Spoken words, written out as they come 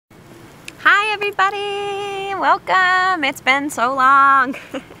Hi everybody! Welcome! It's been so long.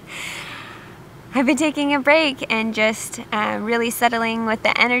 I've been taking a break and just really settling with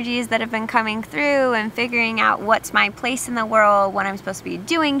the energies that have been coming through and figuring out what's my place in the world, what I'm supposed to be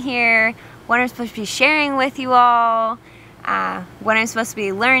doing here, what I'm supposed to be sharing with you all, what I'm supposed to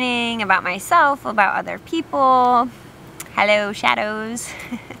be learning about myself, about other people. Hello, shadows.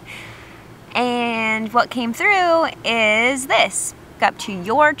 And what came through is this. Up to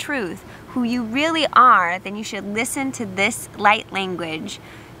your truth, who you really are, then you should listen to this light language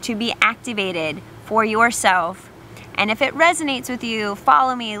to be activated for yourself. And if it resonates with you,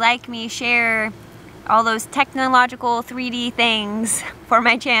 follow me, like me, share all those technological 3D things for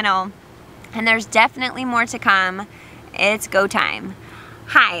my channel. And there's definitely more to come. It's go time.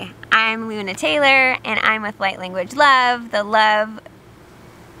 Hi, I'm Luna Taylor, and I'm with Light Language Love, the love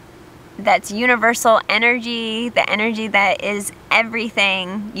that's universal energy, the energy that is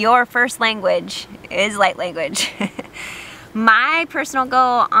everything. Your first language is light language. My personal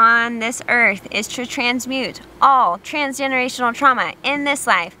goal on this earth is to transmute all transgenerational trauma in this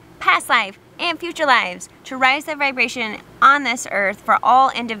life, past life, and future lives, to rise the vibration on this earth for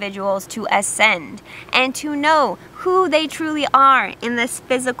all individuals to ascend and to know who they truly are in this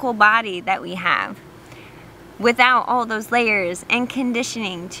physical body that we have, without all those layers and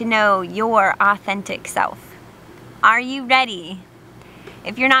conditioning, to know your authentic self. Are you ready?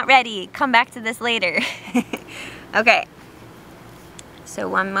 If you're not ready, come back to this later. Okay, so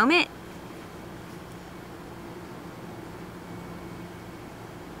one moment.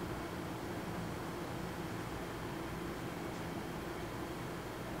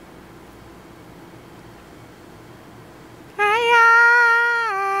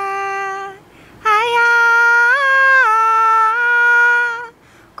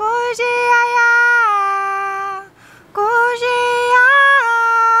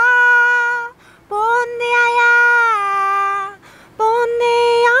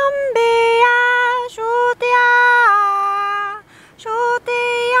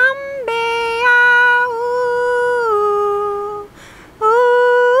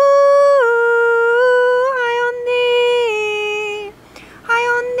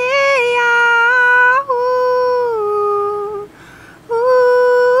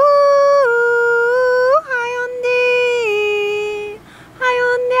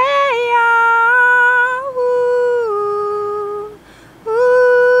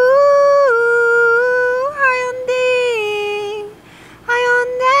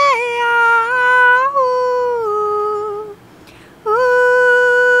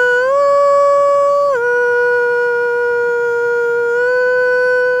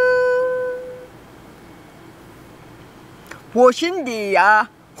 Shindia,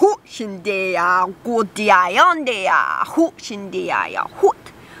 hu shindia, gudiayandia, hu shindia, hu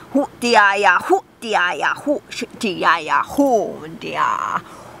dia, hu shindia, hu dia,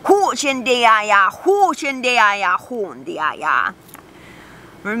 hu shindia.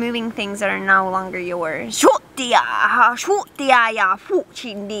 Removing things that are no longer yours. Shutia, hu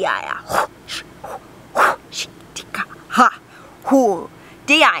shindia, ha, hu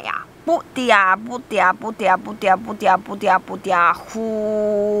dia. Butia, hu yondea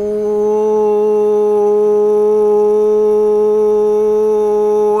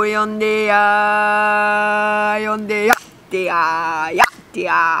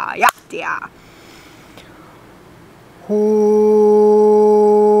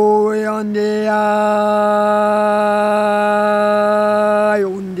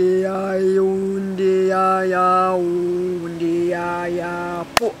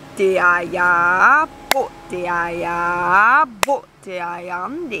hu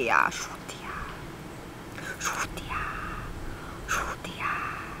yondea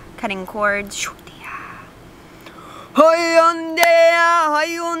Cutting cords.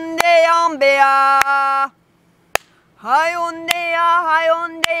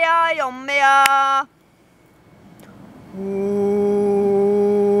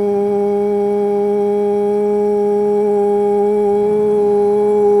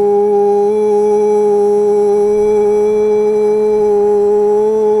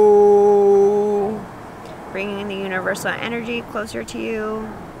 Bringing the universal energy closer to you.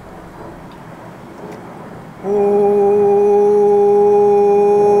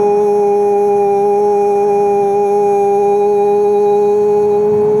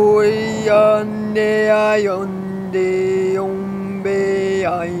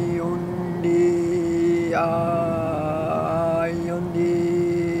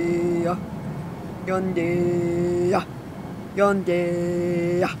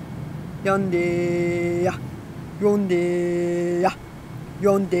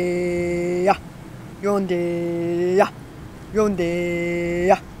 Yondeya. Yondeya.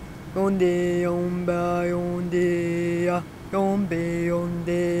 Yondeya. Yonde yomba yondeya. Yombe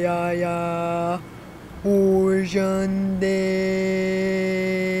yondeya ya. Hojandeya.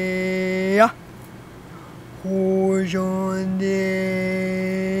 Hojandeya.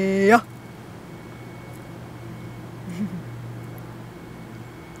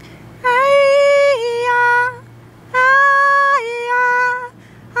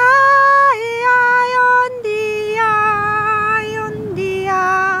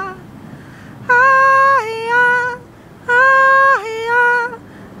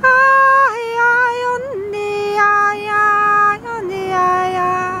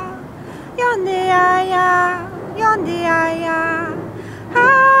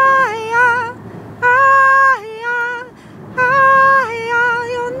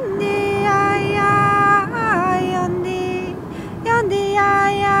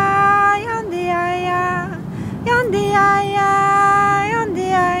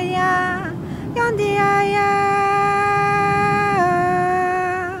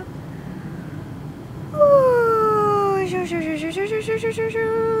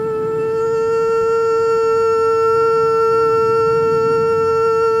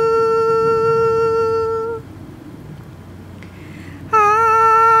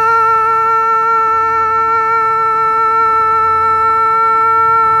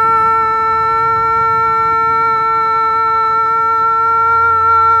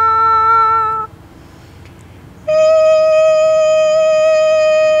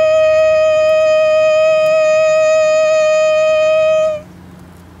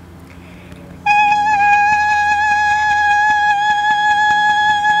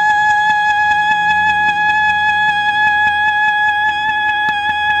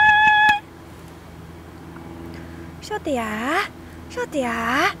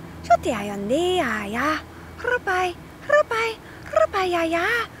 Shotia yondia ya. Hrupai, hrupai, hrupai ya ya.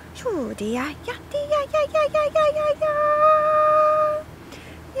 Shudia ya ya ya ya ya ya ya ya.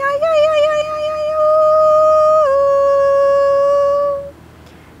 Ya ya ya ya ya ya ya.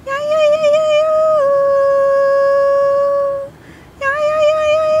 Ya ya ya ya ya. Ya ya ya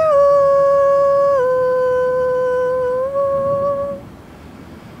ya ya.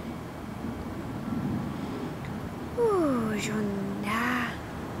 Junda.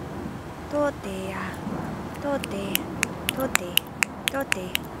 Tote, tote, tote, tote,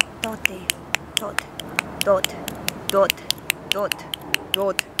 tote, tot, dot, dot, dot,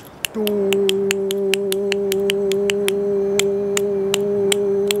 dot,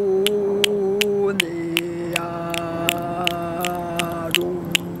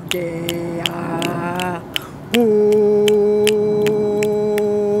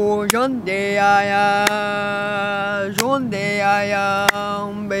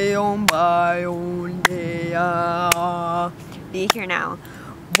 Be here now.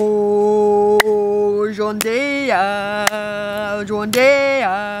 Jondeya,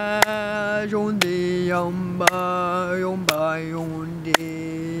 jondeya, jondeya, yomba, yomba,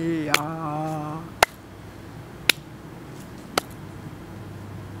 yondeya.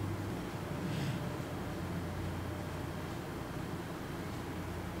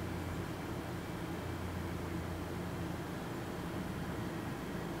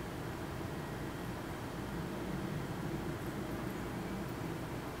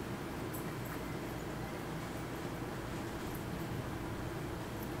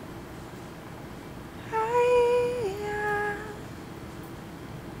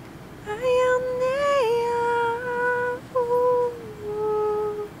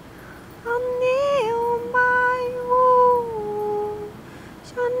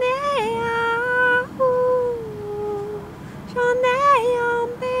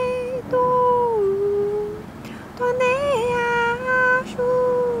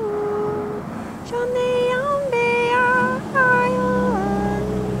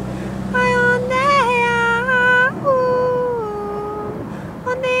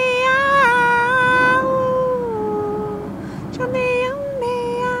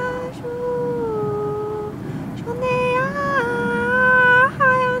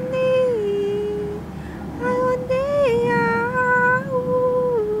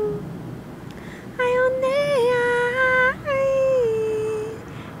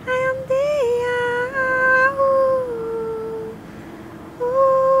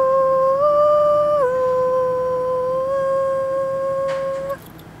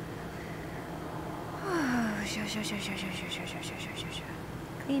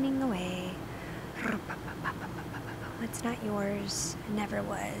 Cleaning away. It's not yours. It never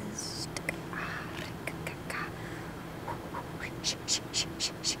was.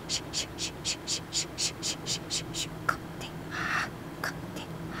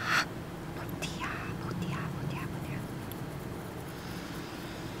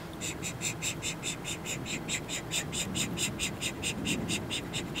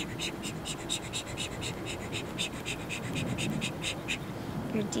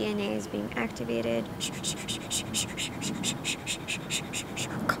 DNA is being activated.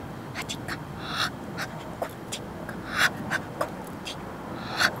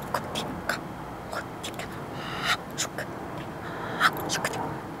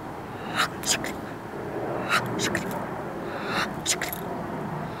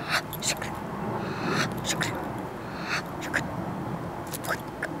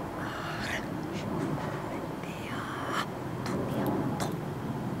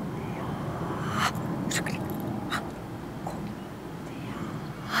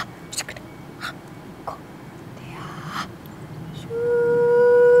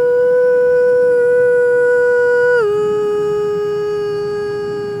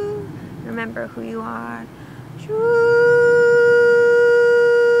 Remember who you are.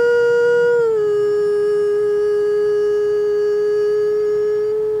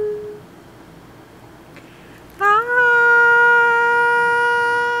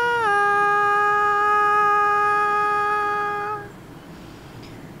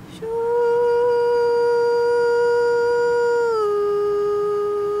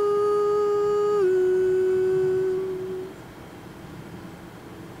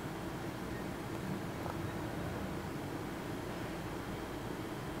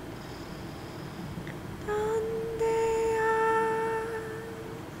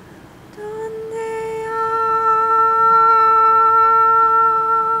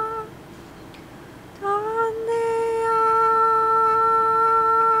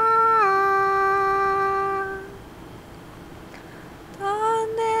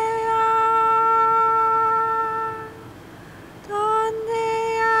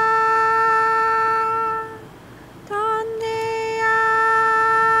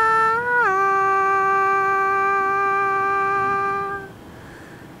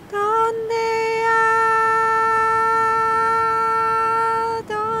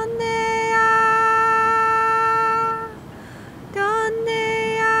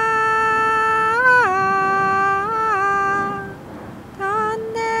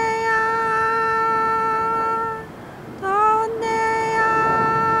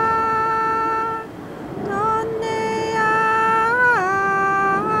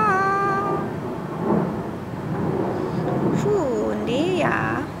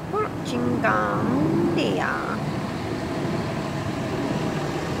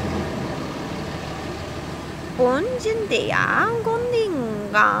 본진대야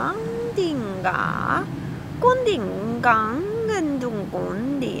곤딩강딩가 곤딩강은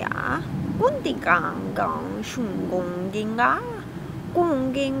둥곤대야 곤딩강강 슝공딩가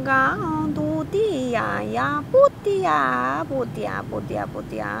공긴강 도디야야 보디야 보디야 보디야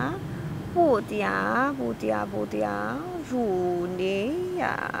보디야 보디야 보디야 보디야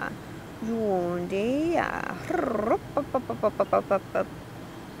준대야 준대야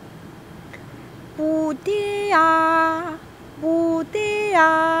보디야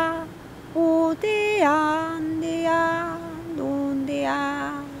보디야 보디야 안디야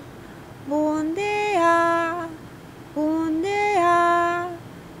논디야 본디야 본디야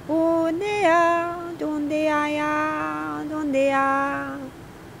본디야 돈디야야 돈디야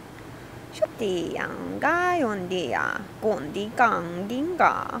슈디양가 용디야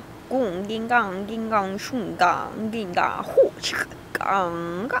곤디강딩가 곤딩강딩강 슝강딩가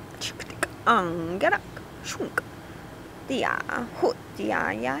호치강가 앙가락 슝가 디야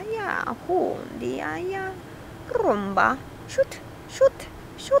호디야야야 혼디야야 롬바 슛 슛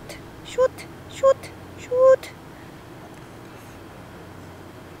슛 슛 슛 슛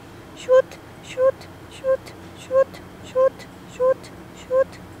슛 슛 슛 슛 슛 슛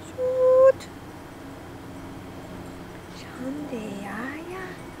슛 션디야야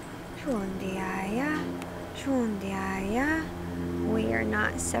션디야야 션디야야. We are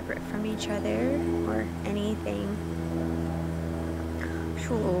not separate from each other or anything.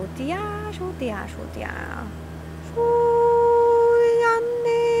 Shudia, shudia, shudia. Shuyandia,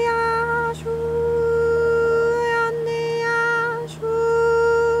 shuyandia,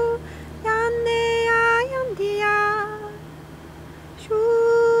 shuyandia, yandia.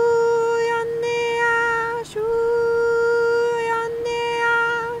 Shuyandia, shuyandia,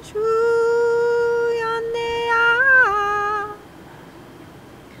 shuyandia.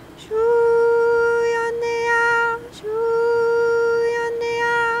 Shuyandia, shuyandia,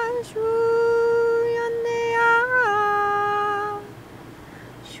 shuyandia.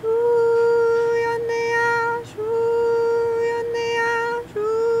 Shuyandia, shuyandia,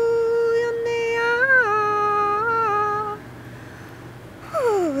 shuyandia.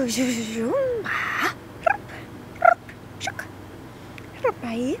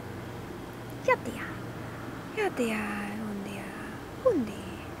 Rupai. Yatia. Yatia, hundia, hundi.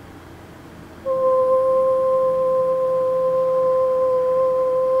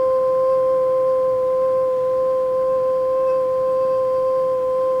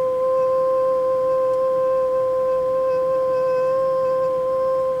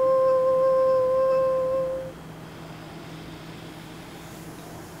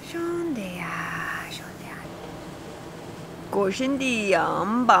 Goshindia,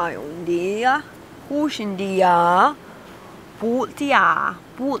 Bayondia, Hushindia, Butia,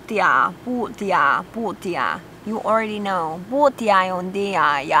 Butia, Butia, Butia. You already know. Butia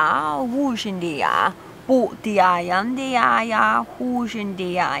yondia ya, Hushindia. Butia yondia ya,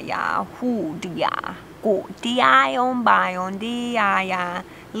 Hushindia ya, Hudia. Gotia yon bayondia ya.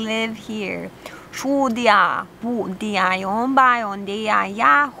 Live here. Shudia, Butia yon bayondia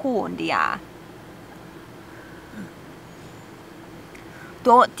ya, Hudia.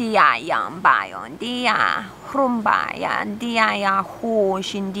 Dotia yang bayon dia, rumba ya dia ya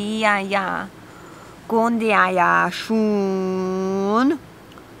hoshin dia ya, gondia ya shun,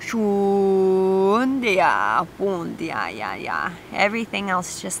 shun dia, bundia ya. Everything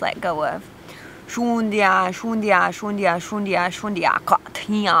else just let go of. Shundia, shundia, shundia, shundia, shundia,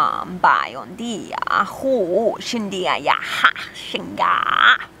 kotiam bayon dia, hoshin dia ya, ha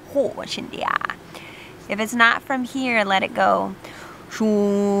shinga, hoshin dia. If it's not from here, let it go.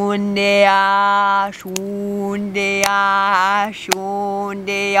 Shundea, shundea,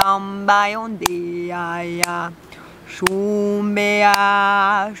 shundea, bayondea ya. Shumbea,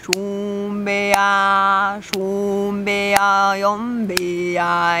 shumbea, shumbea,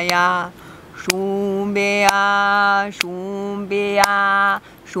 yombea ya. Shumbea, shumbea,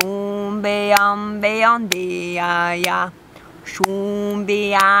 shumbea, bayondea ya.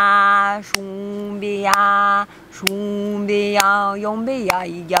 Shumbea, shumbea, shumbea, yombea,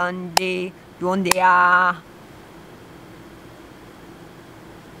 yande, yondea.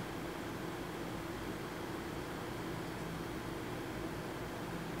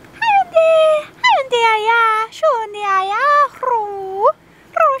 Hayondea ya, shundea ya, ru,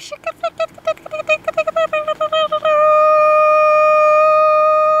 shika,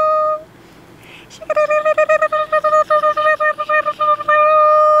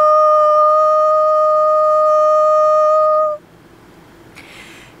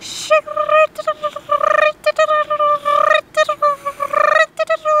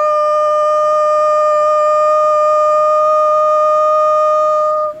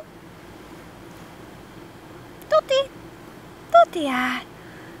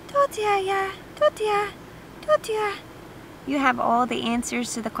 You have all the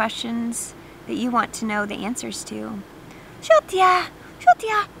answers to the questions that you want to know the answers to. Shotia,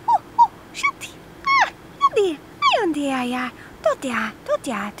 shotia, shoti, yandi, ayondia ya, dotia,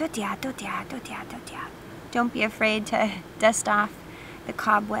 dotia, dotia, dotia, dotia, dotia. Don't be afraid to dust off the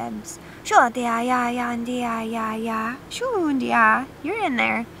cobwebs. Shotia ya, yandia ya, ya, shundia. You're in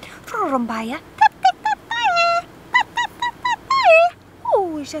there. Rurumbaya,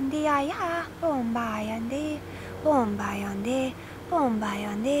 shandia ya, bombayande, bombayande,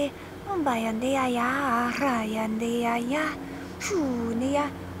 bombayande, bombayande ya, rayande ya,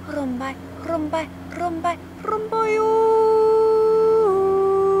 shunia, rumbay, rumbay, rumbay, rumbayo,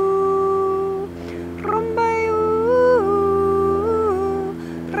 rumbayo,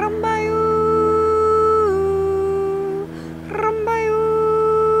 rumbayo, rumbayo.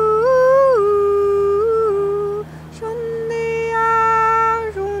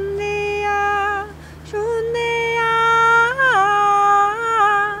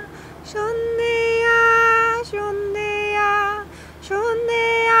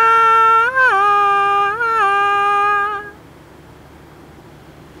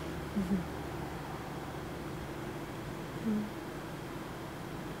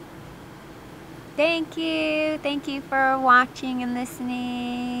 Thank you for watching and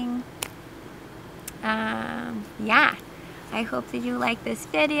listening. Yeah, I hope that you like this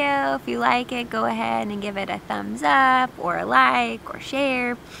video. If you like it, go ahead and give it a thumbs up or a like or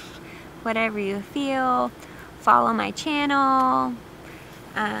share, whatever you feel. Follow my channel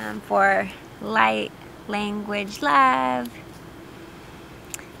for light language love.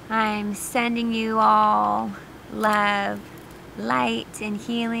 I'm sending you all love, light, and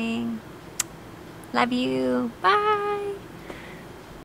healing. Love you. Bye.